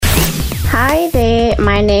Hi there,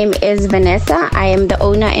 my name is Vanessa. I am the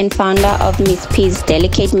owner and founder of Miss P's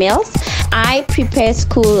Delicate Meals. I prepare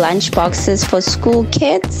school lunch boxes for school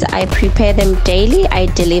kids. I prepare them daily. I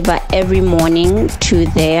deliver every morning to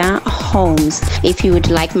their homes. If you would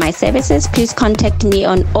like my services, please contact me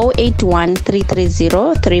on 081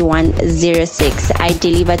 330 3106. I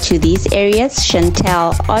deliver to these areas: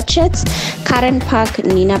 Chantel Orchards, Karen Park,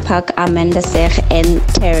 Nina Park, Amanda Sech, and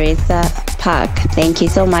Teresa Park. Thank you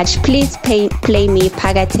so much. Please play me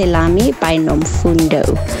Pagatelami by Nomfundo.